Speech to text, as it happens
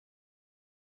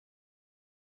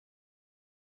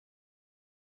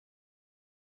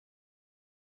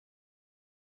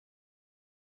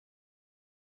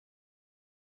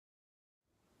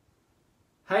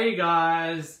Hey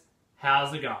guys,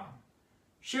 how's it going?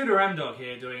 Shooter M-Dog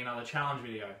here doing another challenge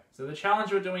video. So the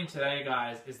challenge we're doing today,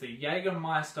 guys, is the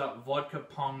Jägermeister Vodka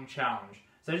Pong challenge.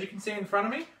 So as you can see in front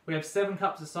of me, we have 7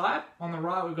 cups aside. On the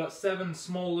right we've got 7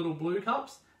 small little blue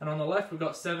cups, and on the left we've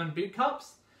got 7 big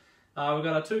cups. We've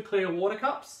got our 2 clear water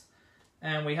cups,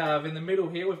 and we have in the middle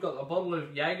here we've got a bottle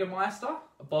of Jägermeister,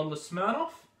 a bottle of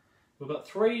Smirnoff. We've got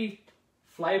 3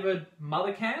 flavoured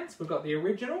mother cans. We've got the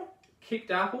original,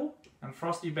 kicked apple, and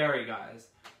frosty berry, guys.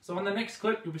 So on the next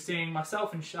clip you'll be seeing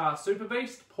myself and Super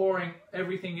Beast pouring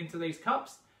everything into these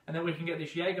cups, and then we can get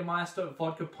this Jägermeister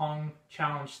Vodka Pong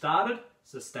challenge started,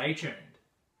 so stay tuned.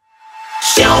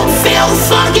 Don't feel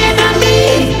fucking to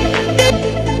me.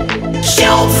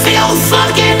 Don't feel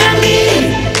fucking to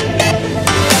me.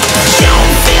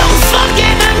 Don't feel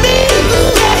fucking to me.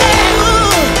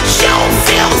 Don't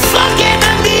feel fucking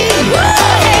to me.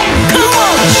 Come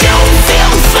on. Don't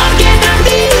feel fucking to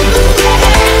me.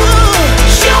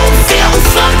 Don't feel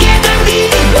fucking to me.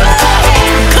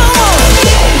 Come on.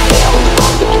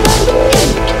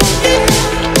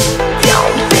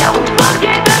 Don't feel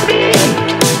fucking to me.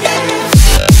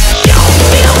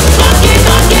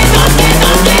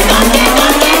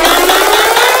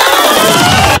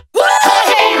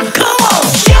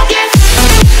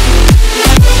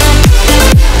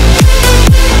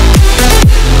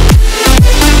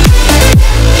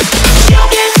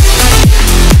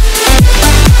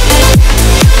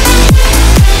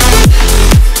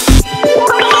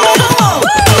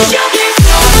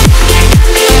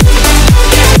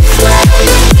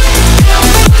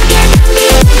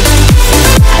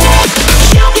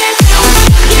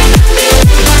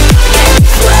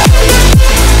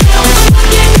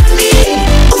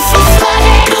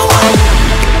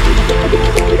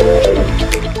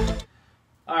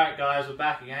 We're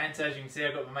back again. So as you can see,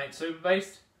 I've got my mate Super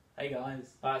Beast. Hey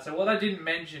guys. Alright, so what I didn't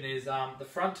mention is the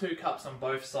front 2 cups on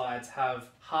both sides have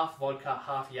half vodka,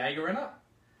 half Jaeger in it,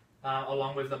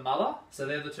 along with the mother. So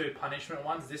they're the 2 punishment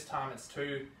ones. This time it's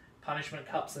 2 punishment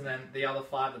cups, and then the other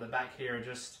 5 at the back here are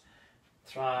just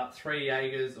 3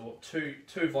 Jaegers, or 2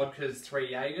 vodkas, 3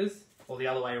 Jaegers, or the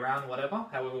other way around, whatever.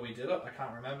 However we did it, I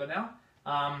can't remember now.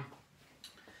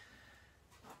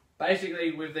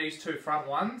 Basically, with these 2 front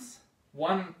ones,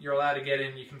 one you're allowed to get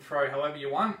in, you can throw however you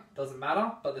want, doesn't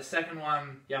matter, but the second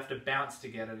one you have to bounce to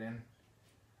get it in.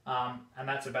 And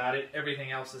that's about it. Everything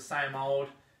else is same old.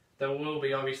 There will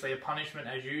be obviously a punishment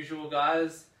as usual,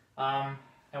 guys. And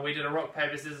we did a rock,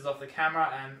 paper, scissors off the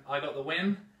camera, and I got the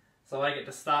win. So I get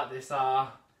to start this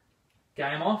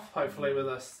game off, hopefully with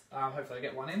us, hopefully I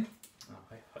get one in. Oh,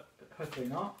 hopefully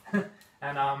not.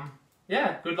 And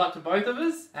yeah, good luck to both of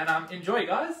us, and enjoy,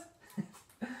 guys.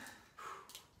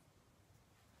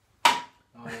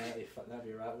 Oh yeah, that'd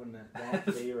be right, wouldn't it?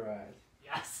 That'd be right.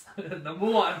 Yes, number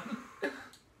 1.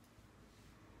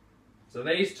 So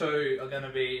these 2 are going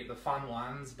to be the fun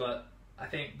ones, but I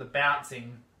think the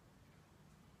bouncing,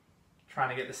 trying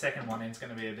to get the second one in, is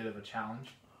going to be a bit of a challenge.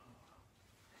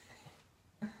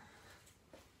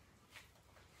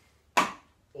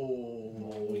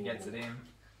 Oh, he gets it in.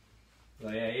 So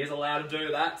yeah, he is allowed to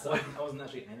do that. So I wasn't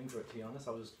actually aiming for it, to be honest.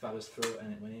 I was through it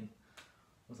and it went in.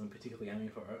 I wasn't particularly aiming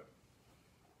for it.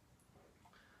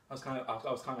 I was kind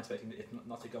of expecting it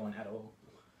not to go in at all,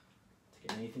 to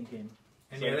get anything in.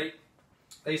 And so, yeah,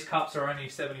 these cups are only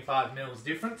 75 mils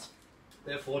difference.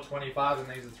 They're 425 and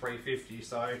these are 350,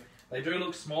 so they do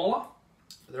look smaller,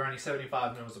 but they're only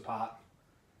 75 mils apart.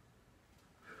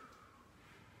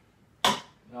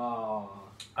 Oh.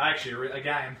 I actually,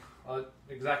 again,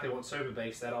 exactly what Super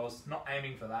Beast said, I was not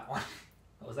aiming for that one.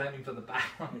 I was aiming for the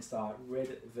back one. It's red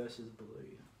versus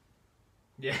blue.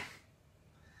 Yeah.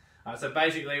 Alright, so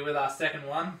basically with our second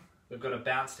one, we've got to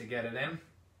bounce to get it in.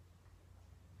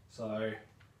 So,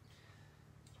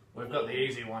 we've got the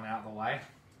easy one out of the way.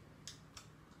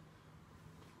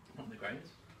 Not the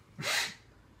greatest.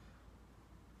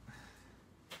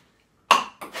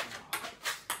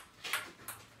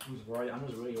 I'm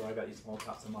just really worried about these small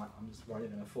cups. I'm just worried they're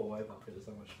going to fall over because there's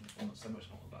so much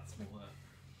more about smaller.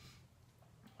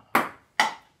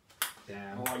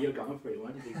 Damn. Oh, you're going for it,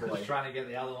 weren't you, big boy? Just trying to get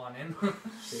the other one in.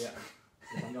 So yeah,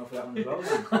 I'm going for that one as well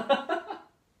then.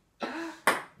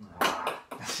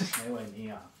 No, nowhere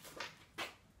near.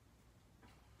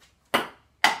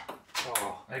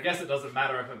 Oh, I guess it doesn't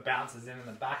matter if it bounces in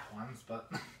the back ones, but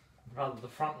rather the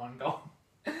front one go.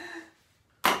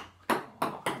 Oh,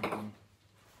 come on.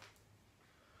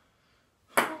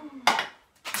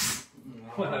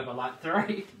 Went over like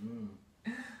 3.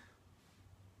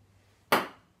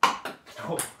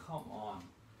 Oh, come on.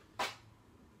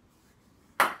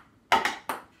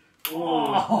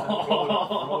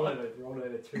 Rolled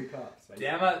over 2 cups. Basically.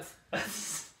 Damn it.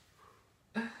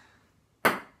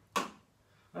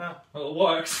 Well, it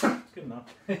works. It's good enough.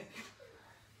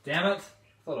 Damn it.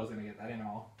 Thought I was going to get that in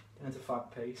all. And it's a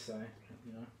 5p, so,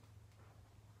 you know.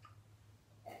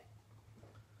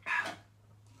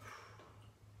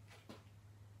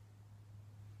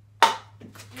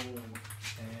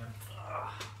 Damn.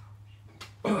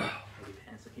 Heavy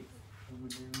pants, I keep falling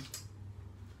down.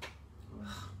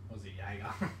 Was it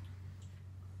Jaeger?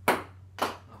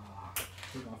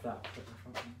 Think off that. Put my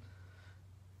front one.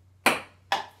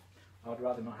 I would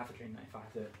rather not have to drink that if I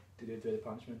have to do the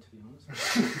punishment, to be honest.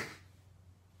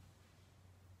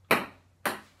 Oh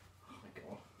my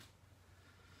god.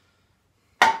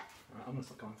 Alright, I'm gonna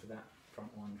stop going for that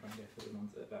front one, try and go for the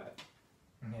ones that are bad.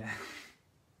 Yeah.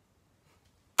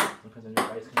 Sometimes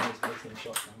I'm just wasting a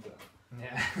shot down to that.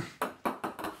 Yeah.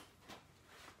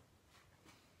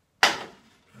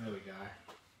 There we go.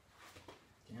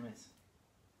 Damn it.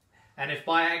 And if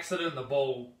by accident the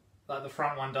ball, like the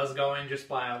front one does go in just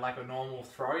by like a normal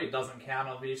throw, it doesn't count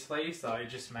obviously, so it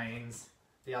just means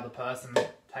the other person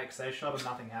takes their shot and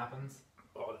nothing happens.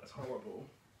 Oh, that's horrible.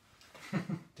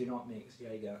 Do not mix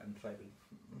Jaeger and flavoured.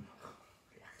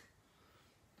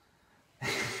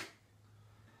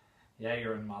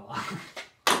 Jaeger and mother.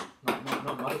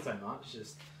 Not mother so much,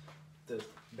 just the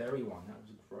berry one, that was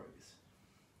gross.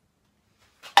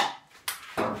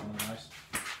 Nice.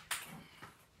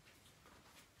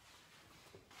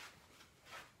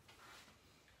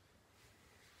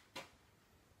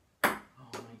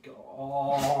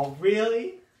 Oh,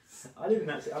 really? I did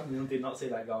not see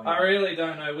that going. I really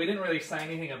don't know. We didn't really say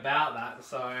anything about that,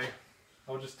 so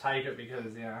I'll just take it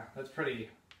because, yeah, that's pretty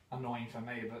annoying for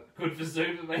me, but good for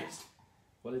Zoom at least.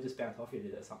 Well, it just bounced off your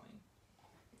lid or something.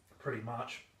 Pretty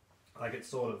much. Like it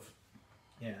sort of,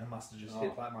 yeah, it must have just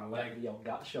hit like my leg. The old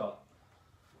gut shot.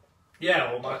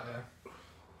 Yeah, well, my...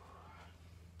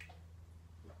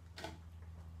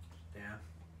 Yeah.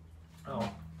 Oh.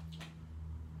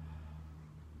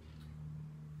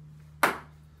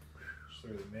 Just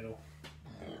through the middle.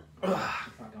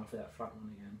 Not going for that front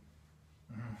one again.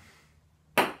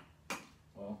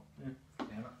 Well, yeah.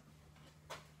 Damn it.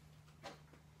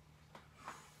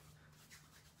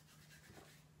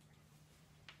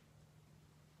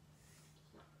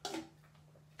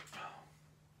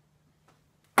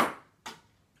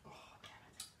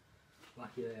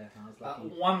 Lucky there. I was lucky.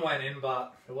 One went in,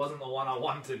 but it wasn't the one I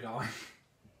wanted to go in.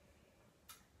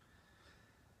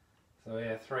 So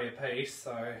yeah, 3 apiece,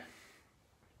 so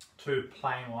 2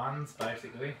 plain ones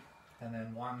basically, and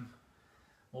then 1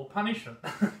 more punishment.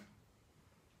 Oh,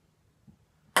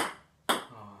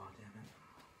 damn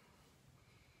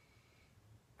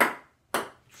it.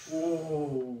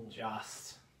 Ooh.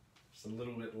 Just a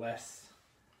little bit less.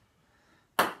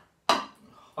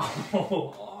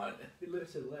 Oh, If it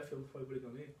left to the left, it probably would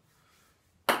have gone in.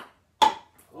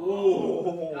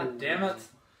 Oh, God damn it.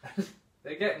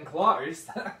 They're getting close.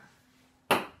 Oh,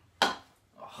 come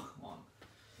on.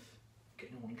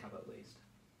 Getting 1 cup at least.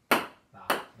 Nah,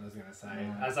 I was going to say,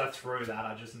 as I threw that,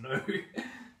 I just knew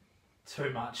too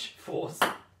much force.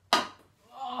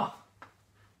 Oh.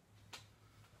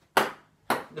 No,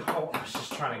 I was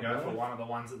just trying to go for one of the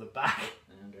ones at the back.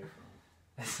 And go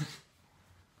for it.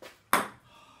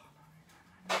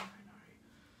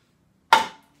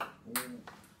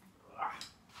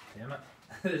 Damn it.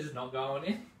 This is not going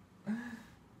in.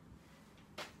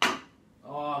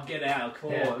 Oh, get out, of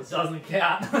course. Yeah, it doesn't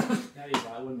count. That'd be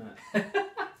right, wouldn't it?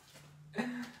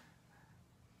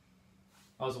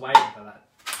 I was waiting for that.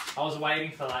 I was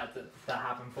waiting for that to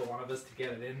happen for one of us to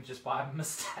get it in just by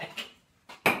mistake.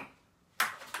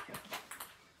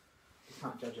 Just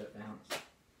can't judge it bounce.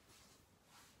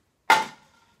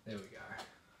 There we go.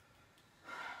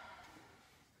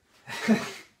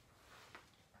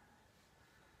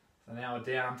 So now we're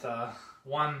down to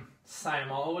 1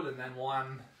 same old and then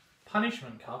 1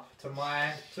 punishment cup to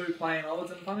my 2 plain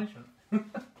olds and punishment.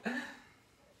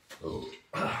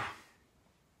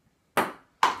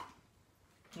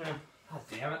 Yeah. Oh,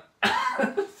 damn it.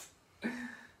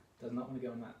 Does not want to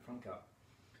go in that front cup.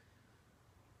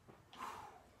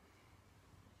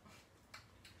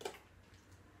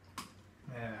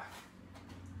 Yeah,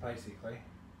 basically.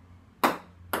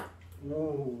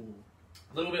 Ooh.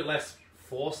 A little bit less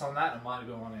force on that and might have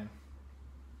gone in.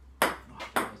 Oh,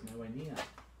 that was nowhere near.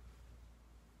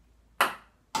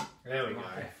 There we go.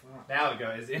 Oh, fuck. Now it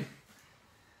goes in.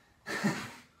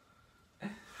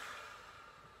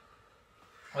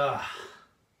 So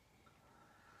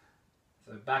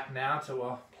back now to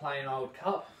a plain old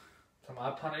cup to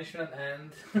my punishment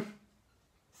and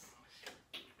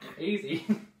easy.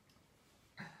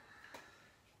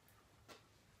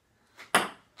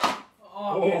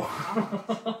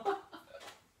 Oh.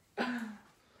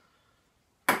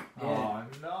 Oh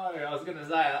no, I was gonna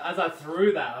say, as I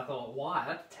threw that, I thought, why?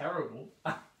 That's terrible.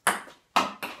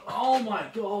 Oh my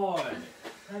god!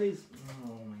 That is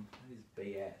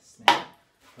BS, man.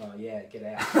 Oh yeah, get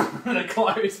out. They're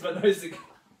close, but those are...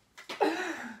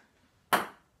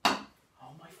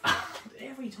 Oh my god,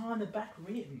 every time the back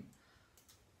rim.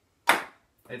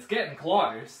 It's getting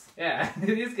close. Yeah,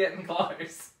 it is getting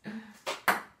close.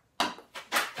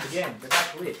 Again, the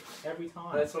back lip, every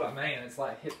time. That's what I mean, it's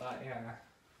like hit that, yeah.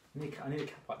 I need a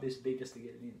cup like this big just to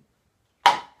get it in.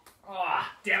 Oh,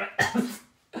 damn it.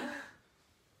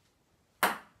 Oh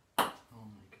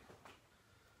my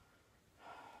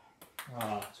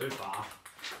god. Oh, too far.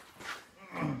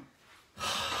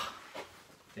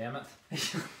 Damn it.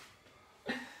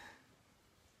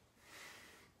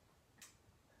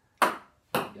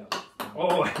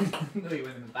 Oh, nearly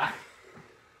went in the back.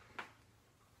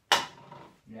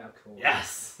 Yeah, cool.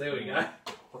 Yes, there we go. I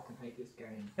fucking hate this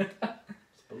game.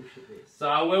 It's bullshit this. So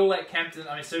I will let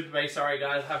Super Beast, sorry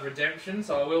guys, have redemption.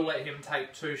 So I will let him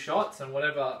take 2 shots, and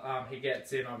whatever he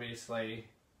gets in, obviously,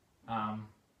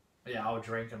 yeah, I'll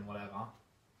drink and whatever.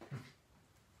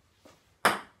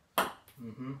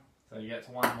 So you get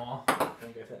to 1 more. I'm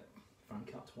gonna go for that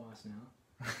front cut twice now.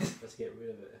 Let's get rid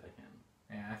of it if I can.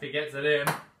 Yeah, if he gets it in.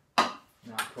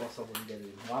 No, of course I wouldn't get it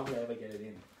in. Why would I ever get it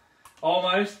in?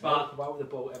 Almost, but... Why would the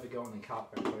ball ever go in the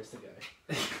cup where it's supposed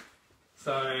to go?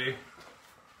 So,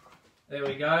 there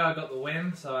we go, I got the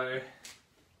win, so...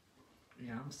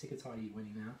 Yeah, I'm sick of tired of you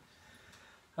winning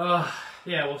now.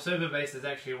 Yeah, well, Super Beast has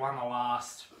actually won the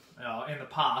last... in the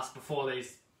past, before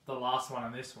the last one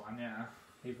and this one, yeah.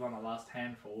 He's won the last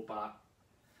handful, but...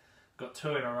 Got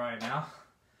 2 in a row now.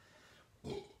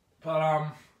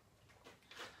 But,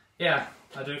 yeah,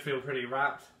 I do feel pretty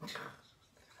wrapped.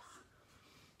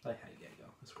 I hate Jaeger.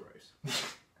 It's gross.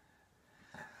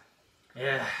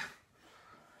 Yeah.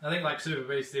 I think like Super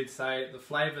Beast did say, the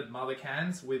flavoured mother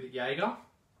cans with Jaeger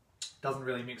doesn't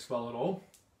really mix well at all.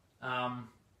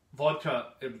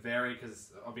 Vodka, it would vary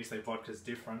because obviously vodka's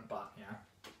different, but yeah.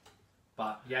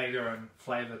 But Jaeger and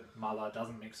flavoured mother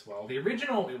doesn't mix well. The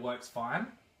original, it works fine.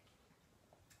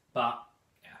 But,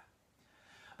 yeah.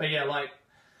 But yeah, like,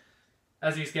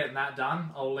 as he's getting that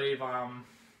done, I'll leave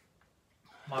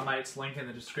my mate's link in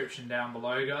the description down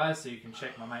below, guys, so you can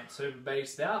check my mate Super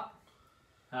Beast out.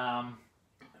 Let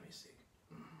me see.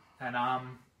 And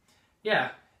yeah,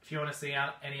 if you want to see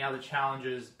any other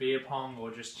challenges, beer pong,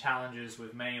 or just challenges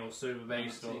with me or Super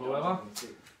Beast or whoever,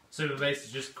 Super Beast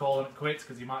is just calling it quits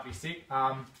because he might be sick.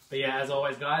 But yeah, as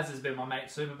always, guys, this has been my mate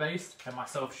Super Beast and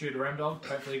myself, Shooter M Dog.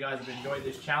 Hopefully, you guys have enjoyed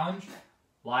this challenge.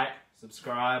 Like,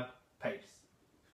 subscribe, peace.